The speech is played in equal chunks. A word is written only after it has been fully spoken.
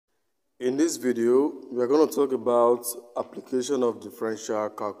In this video, we are going to talk about application of differential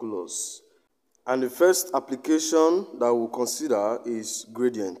calculus. And the first application that we'll consider is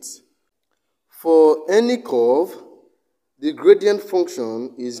gradient. For any curve, the gradient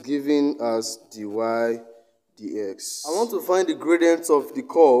function is given as dy dx. I want to find the gradient of the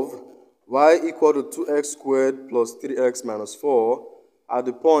curve y equal to 2x squared plus 3x minus 4 at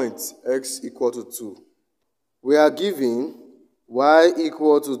the point x equal to 2. We are given y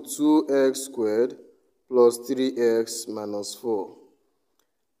equal to 2x squared plus 3x minus 4.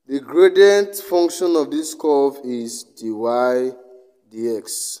 The gradient function of this curve is dy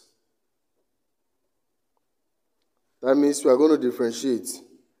dx. That means we are going to differentiate.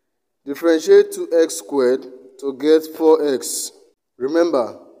 Differentiate 2x squared to get 4x.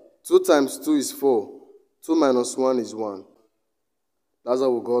 Remember, 2 times 2 is 4. 2 minus 1 is 1. That's how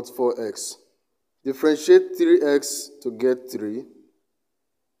we got 4x. Differentiate 3x to get 3.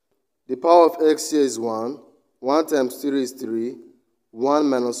 The power of x here is 1. 1 times 3 is 3. 1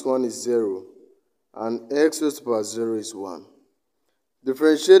 minus 1 is 0. And x raised to the power 0 is 1.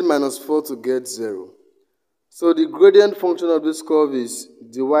 Differentiate minus 4 to get 0. So the gradient function of this curve is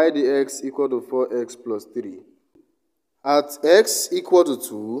dy dx equal to 4x plus 3. At x equal to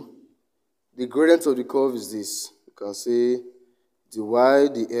 2, the gradient of the curve is this. You can say dy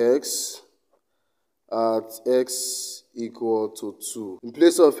dx at x equal to 2. In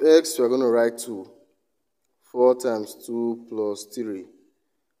place of x, we are going to write 2. 4 times 2 plus 3.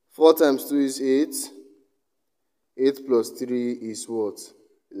 4 times 2 is 8. 8 plus 3 is what?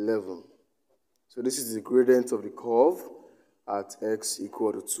 11. So this is the gradient of the curve at x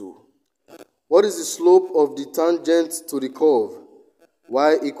equal to 2. What is the slope of the tangent to the curve?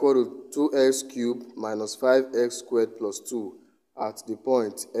 Y equal to 2x cubed minus 5x squared plus 2 at the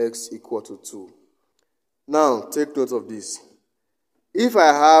point x equal to 2. Now, take note of this. If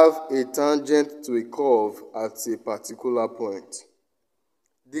I have a tangent to a curve at a particular point,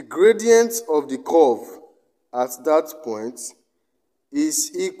 the gradient of the curve at that point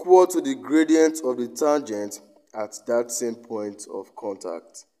is equal to the gradient of the tangent at that same point of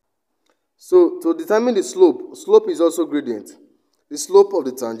contact. So, to determine the slope is also gradient. The slope of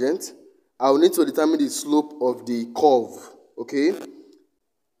the tangent, I will need to determine the slope of the curve. Okay?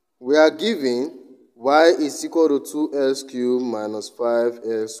 We are given y is equal to 2x cubed minus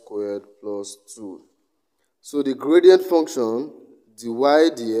 5x squared plus 2. So the gradient function dy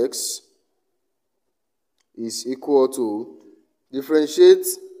dx is equal to, differentiate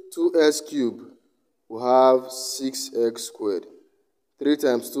 2x cubed, we have 6x squared. 3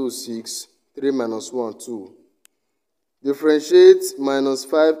 times 2 is 6, 3 minus 1, 2. Differentiate minus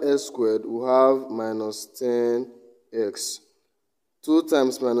 5x squared, we have minus 10x. 2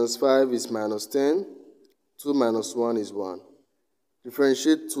 times minus 5 is minus 10. 2 minus 1 is 1.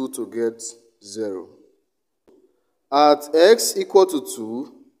 Differentiate 2 to get 0. At x equal to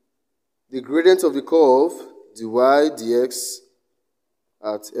 2, the gradient of the curve, dy dx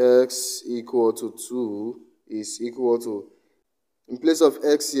at x equal to 2 is equal to, in place of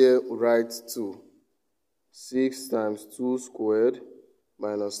x here, we write 2. 6 times 2 squared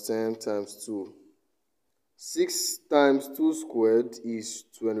minus 10 times 2. 6 times 2 squared is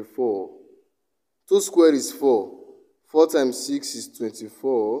 24. 2 squared is 4. 4 times 6 is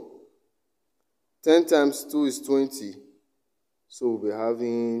 24. 10 times 2 is 20. So we'll be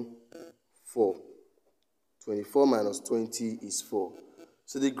having 4. 24 minus 20 is 4.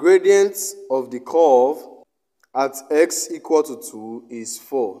 So the gradient of the curve at x equal to 2 is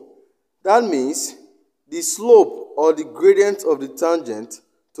 4. That means the slope or the gradient of the tangent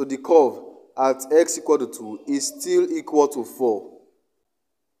to the curve at x equal to 2 is still equal to 4.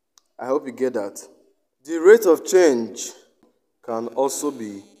 I hope you get that. The rate of change can also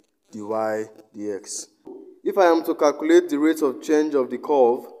be dy dx. If I am to calculate the rate of change of the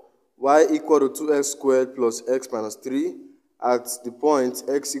curve y equal to 2x squared plus x minus 3 at the point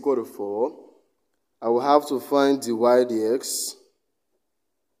x equal to 4, I will have to find dy dx,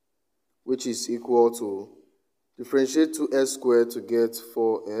 which is equal to, differentiate 2x squared to get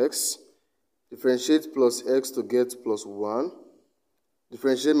 4x. Differentiate plus x to get plus 1.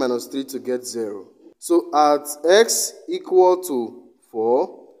 Differentiate minus 3 to get 0. So at x equal to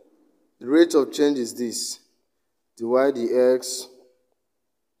 4, the rate of change is this. Dy dx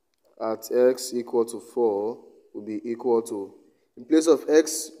at x equal to 4 will be equal to, in place of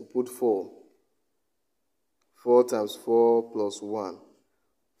x, we put 4. 4 times 4 plus 1.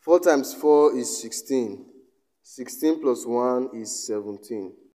 4 times 4 is 16. 16 plus 1 is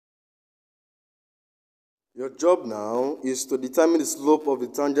 17. Your job now is to determine the slope of the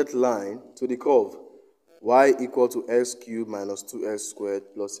tangent line to the curve. y equal to x cubed minus 2x squared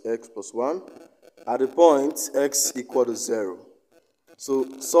plus x plus 1 at the point x equal to 0.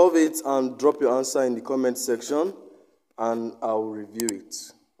 So solve it and drop your answer in the comment section and I'll review it.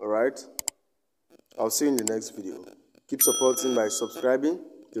 Alright? I'll see you in the next video. Keep supporting by subscribing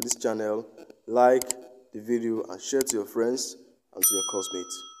to this channel, like the video and share to your friends and to your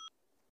classmates.